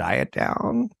a little diet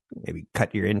down, maybe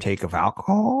cut your intake of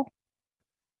alcohol.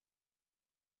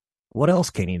 What else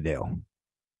can you do?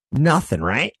 Nothing,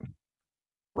 right?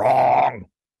 Wrong.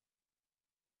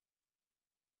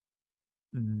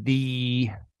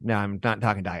 No, I'm not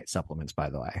talking diet supplements, by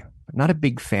the way. I'm not a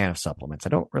big fan of supplements. I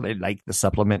don't really like the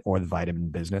supplement or the vitamin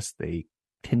business. They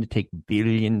tend to take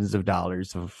billions of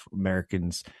dollars of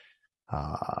Americans'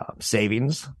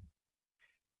 savings.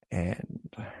 And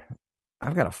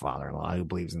I've got a father-in-law who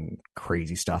believes in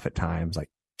crazy stuff at times, like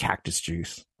cactus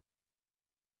juice.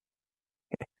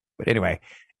 But anyway,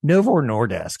 Novo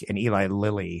Nordisk and Eli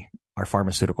Lilly are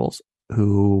pharmaceuticals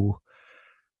who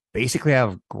basically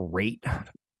have great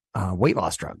weight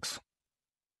loss drugs.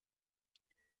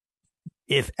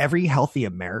 If every healthy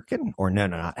American, or no,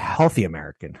 not healthy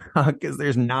American, because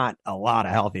there's not a lot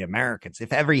of healthy Americans.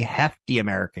 If every hefty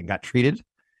American got treated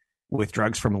with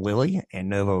drugs from Lilly and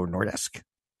Novo Nordisk,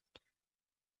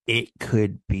 it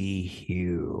could be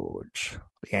huge.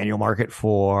 The annual market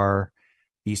for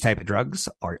these type of drugs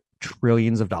are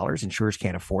trillions of dollars. Insurers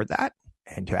can't afford that.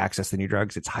 And to access the new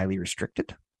drugs, it's highly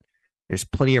restricted. There's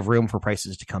plenty of room for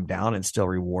prices to come down and still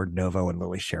reward Novo and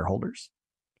Lilly shareholders.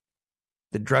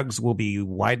 The drugs will be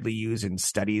widely used in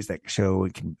studies that show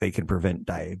they can prevent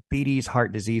diabetes,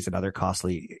 heart disease, and other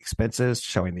costly expenses,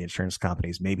 showing the insurance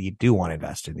companies maybe do want to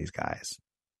invest in these guys.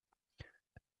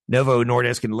 Novo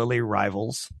Nordisk and Lilly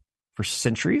rivals for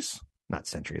centuries. Not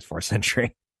centuries, for a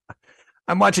century.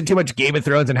 I'm watching too much Game of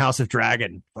Thrones and House of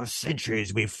Dragon. For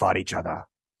centuries, we've fought each other.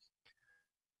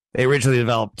 They originally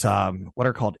developed what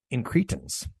are called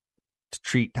incretins to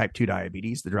treat type 2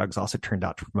 diabetes. The drugs also turned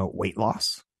out to promote weight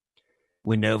loss.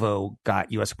 When Novo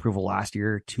got U.S. approval last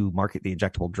year to market the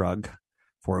injectable drug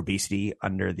for obesity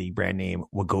under the brand name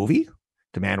Wegovy,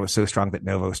 demand was so strong that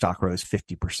Novo stock rose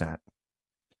 50%.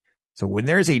 So when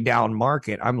there's a down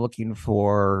market, I'm looking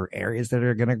for areas that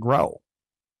are going to grow.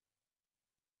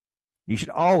 You should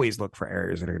always look for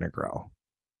areas that are going to grow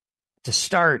to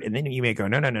start, and then you may go,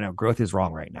 no, growth is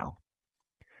wrong right now.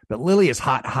 But Lilly is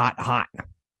hot.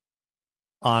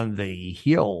 On the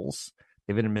heels,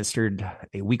 they've been administered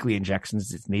a weekly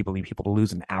injections. It's enabling people to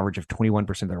lose an average of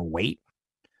 21% of their weight.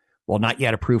 While not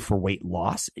yet approved for weight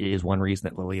loss, it is one reason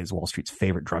that Lilly is Wall Street's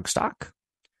favorite drug stock.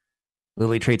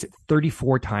 Lilly trades at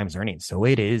 34 times earnings, so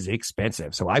it is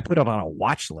expensive. So I put it on a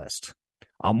watch list.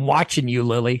 I'm watching you,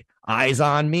 Lilly. Eyes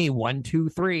on me. 1, 2,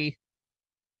 3.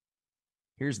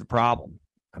 Here's the problem.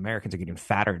 Americans are getting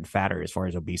fatter and fatter as far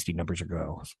as obesity numbers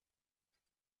go.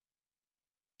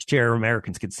 Share of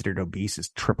Americans considered obese has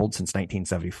tripled since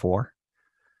 1974.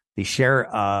 The share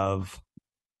of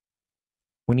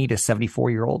 20 to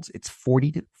 74-year-olds, it's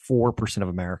 44% of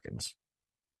Americans.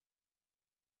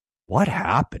 What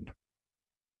happened?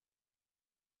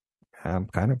 I'm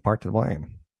kind of part to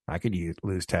blame. I could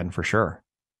lose 10 for sure.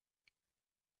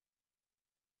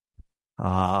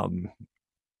 I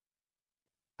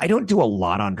don't do a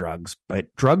lot on drugs,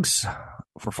 but drugs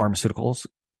for pharmaceuticals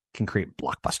can create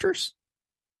blockbusters.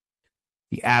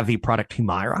 The AbbVie product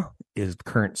Humira is the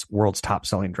current world's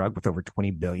top-selling drug with over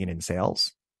 $20 billion in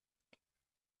sales.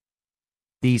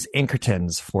 These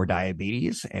incretins for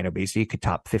diabetes and obesity could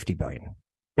top $50 billion.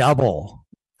 Double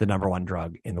the number one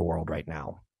drug in the world right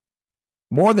now.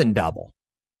 More than double.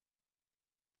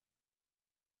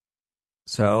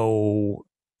 So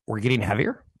we're getting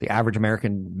heavier. The average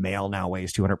American male now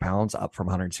weighs 200 pounds, up from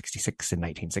 166 in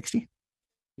 1960.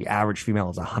 The average female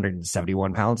is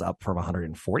 171 pounds, up from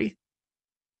 140.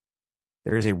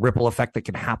 There is a ripple effect that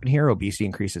can happen here. Obesity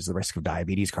increases the risk of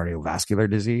diabetes, cardiovascular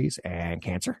disease, and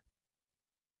cancer.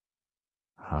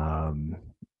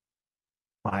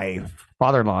 My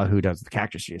father-in-law, who does the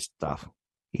cactus juice stuff,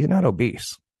 he's not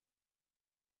obese.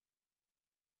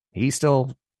 He's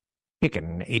still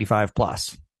kicking 85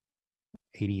 plus,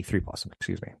 83 plus,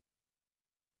 excuse me.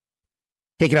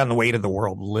 Taking on the weight of the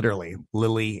world, literally,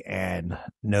 Lilly and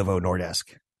Novo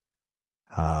Nordisk.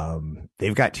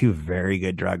 They've got two very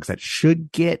good drugs that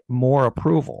should get more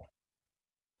approval.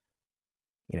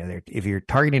 You know, if you're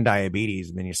targeting diabetes,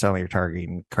 and then you're suddenly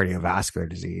targeting cardiovascular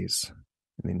disease,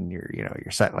 and then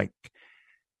you're set. Like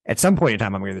at some point in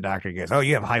time, I'm going to the doctor. He goes, "Oh,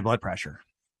 you have high blood pressure.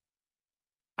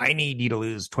 I need you to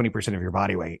lose 20% of your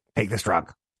body weight. Take this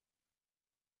drug."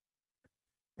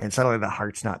 And suddenly the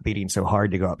heart's not beating so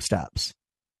hard to go up steps.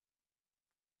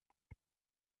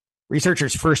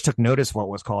 Researchers first took notice of what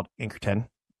was called incretin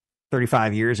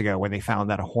 35 years ago when they found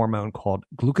that a hormone called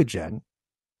glucagon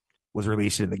was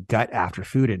released in the gut after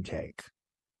food intake.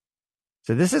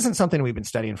 So this isn't something we've been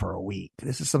studying for a week.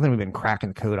 This is something we've been cracking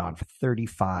the code on for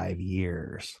 35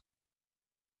 years.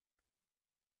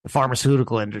 The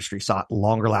pharmaceutical industry sought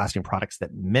longer lasting products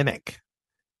that mimic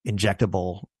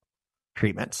injectable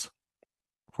treatments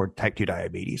for type 2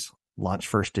 diabetes. Launched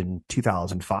first in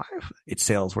 2005. Its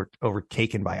sales were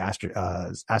overtaken by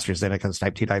AstraZeneca's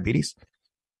type 2 diabetes.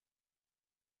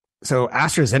 So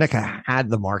AstraZeneca had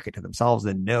the market to themselves.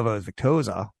 Then Novo's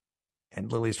Victoza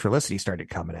and Lilly's Trulicity started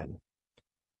coming in.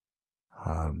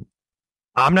 I'm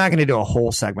not going to do a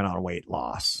whole segment on weight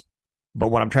loss, but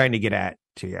what I'm trying to get at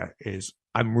to you is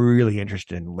I'm really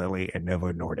interested in Lilly and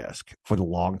Novo Nordisk for the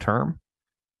long term,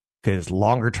 because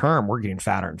longer term, we're getting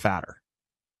fatter and fatter.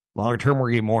 Longer term,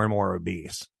 we're getting more and more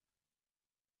obese.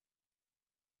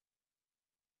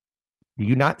 Do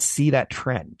you not see that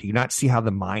trend? Do you not see how the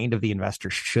mind of the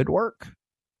investor should work?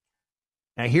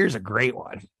 Now, here's a great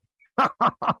one.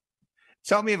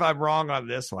 Tell me if I'm wrong on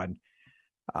this one.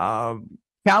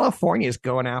 California is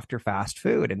going after fast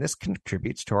food, and this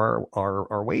contributes to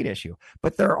our weight issue.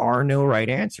 But there are no right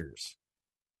answers.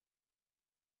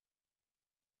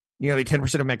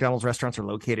 10% of McDonald's restaurants are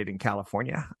located in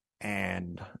California,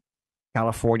 and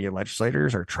California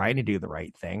legislators are trying to do the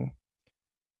right thing.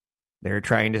 They're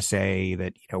trying to say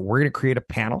that, we're going to create a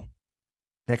panel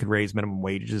that could raise minimum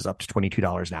wages up to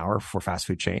 $22 an hour for fast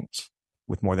food chains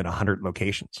with more than 100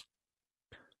 locations.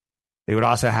 They would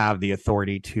also have the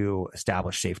authority to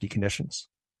establish safety conditions.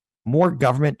 More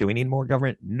government. Do we need more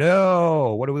government?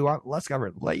 No. What do we want? Less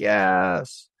government.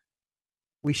 Yes.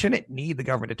 We shouldn't need the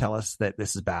government to tell us that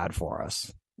this is bad for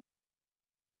us.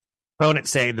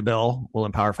 Opponents say the bill will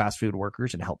empower fast food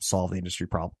workers and help solve the industry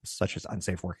problems, such as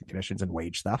unsafe working conditions and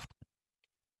wage theft.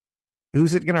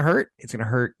 Who's it going to hurt? It's going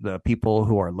to hurt the people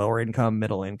who are lower income,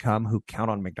 middle income, who count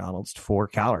on McDonald's for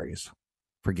calories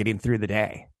for getting through the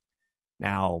day.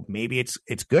 Now, maybe it's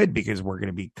good because we're going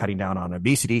to be cutting down on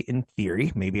obesity in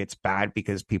theory. Maybe it's bad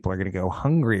because people are going to go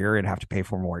hungrier and have to pay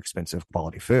for more expensive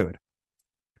quality food.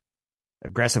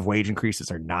 Aggressive wage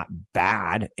increases are not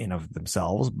bad in of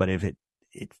themselves, but if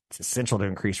it's essential to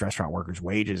increase restaurant workers'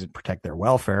 wages and protect their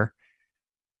welfare,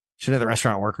 shouldn't the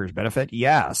restaurant workers benefit?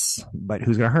 Yes, but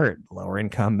who's going to hurt? Lower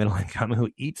income, middle income, who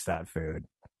eats that food.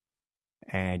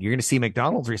 And you're going to see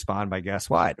McDonald's respond by, guess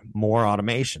what? More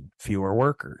automation, fewer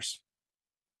workers.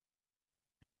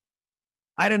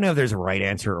 I don't know if there's a right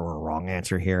answer or a wrong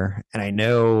answer here. And I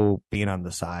know being on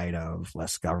the side of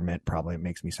less government probably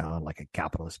makes me sound like a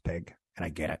capitalist pig. And I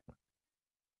get it.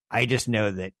 I just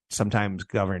know that sometimes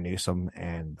Governor Newsom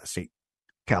and the state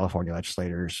California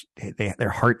legislators, their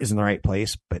heart is in the right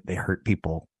place, but they hurt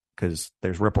people because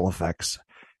there's ripple effects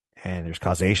and there's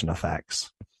causation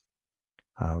effects.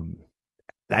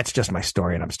 That's just my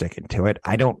story, and I'm sticking to it.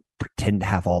 I don't pretend to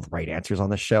have all the right answers on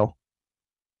this show.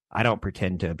 I don't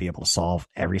pretend to be able to solve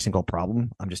every single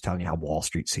problem. I'm just telling you how Wall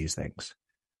Street sees things.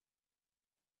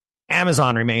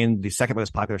 Amazon remained the second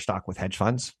most popular stock with hedge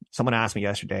funds. Someone asked me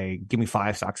yesterday, give me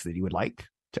 5 stocks that you would like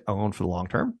to own for the long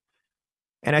term.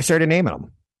 And I started naming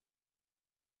them.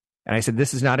 And I said,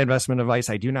 this is not investment advice.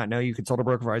 I do not know you. Consult a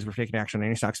broker advisor for taking action on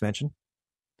any stocks mentioned.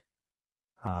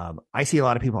 I see a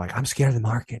lot of people like, I'm scared of the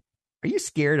market. Are you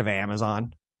scared of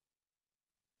Amazon?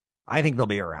 I think they'll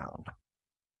be around.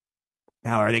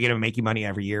 Now, are they going to make you money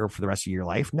every year for the rest of your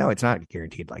life? No, it's not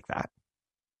guaranteed like that.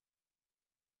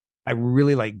 I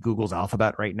really like Google's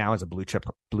Alphabet right now as a blue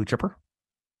chipper.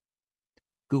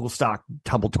 Google stock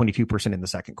tumbled 22% in the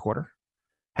second quarter.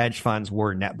 Hedge funds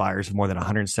were net buyers of more than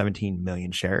 117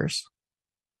 million shares.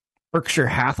 Berkshire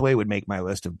Hathaway would make my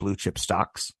list of blue chip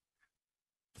stocks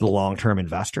for the long-term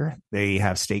investor. They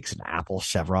have stakes in Apple,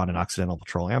 Chevron, and Occidental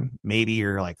Petroleum. Maybe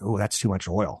you're like, oh, that's too much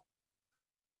oil.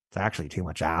 It's actually too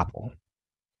much Apple.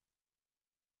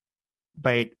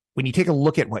 But when you take a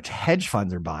look at what hedge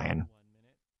funds are buying,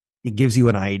 it gives you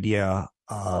an idea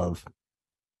of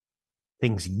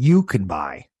things you can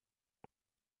buy.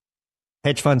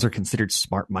 Hedge funds are considered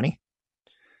smart money.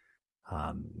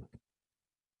 I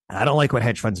don't like what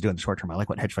hedge funds do in the short term. I like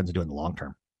what hedge funds do in the long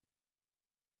term.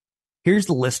 Here's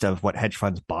the list of what hedge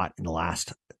funds bought in the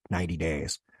last 90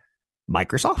 days.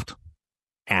 Microsoft,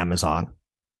 Amazon,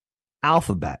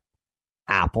 Alphabet,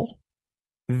 Apple,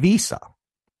 Visa,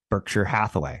 Berkshire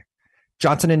Hathaway,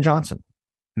 Johnson & Johnson,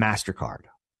 MasterCard,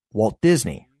 Walt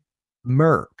Disney,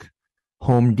 Merck,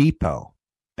 Home Depot,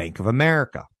 Bank of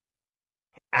America,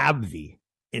 AbbVie,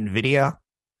 NVIDIA,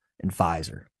 and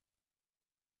Pfizer.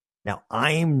 Now,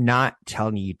 I'm not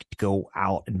telling you to go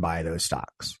out and buy those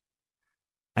stocks.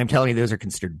 I'm telling you those are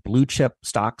considered blue chip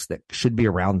stocks that should be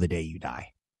around the day you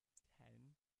die.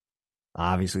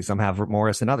 Obviously, some have more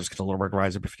risk than others because a little work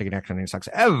riser for taking action on any stocks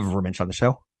ever mentioned on the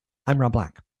show. I'm Rob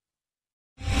Black.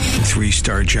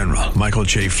 3-star General Michael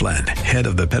J. Flynn, head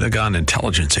of the Pentagon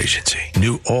Intelligence Agency,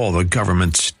 knew all the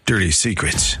government's dirty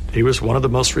secrets. He was one of the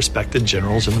most respected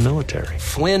generals in the military.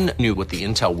 Flynn knew what the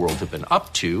intel world had been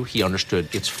up to. He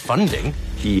understood its funding.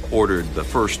 He ordered the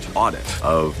first audit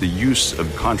of the use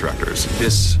of contractors.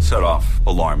 This set off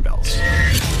alarm bells.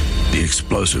 The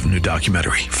explosive new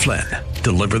documentary, Flynn,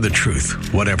 Deliver the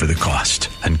Truth, Whatever the Cost,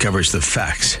 uncovers the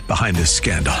facts behind this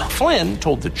scandal. Flynn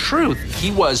told the truth.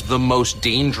 He was the most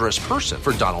dangerous person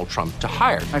for Donald Trump to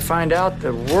hire. I find out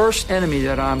the worst enemy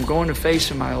that I'm going to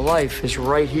face in my life is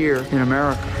right here in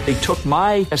America. They took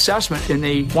my assessment and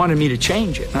they wanted me to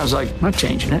change it. And I was like, I'm not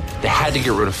changing it. They had to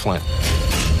get rid of Flynn.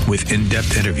 With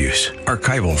in-depth interviews,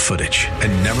 archival footage,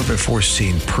 and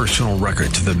never-before-seen personal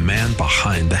records of the man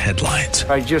behind the headlines.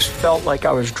 I just felt like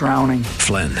I was drowning.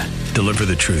 Flynn, deliver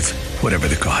the truth, whatever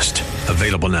the cost.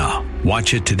 Available now.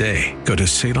 Watch it today. Go to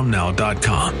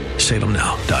salemnow.com.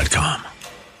 salemnow.com.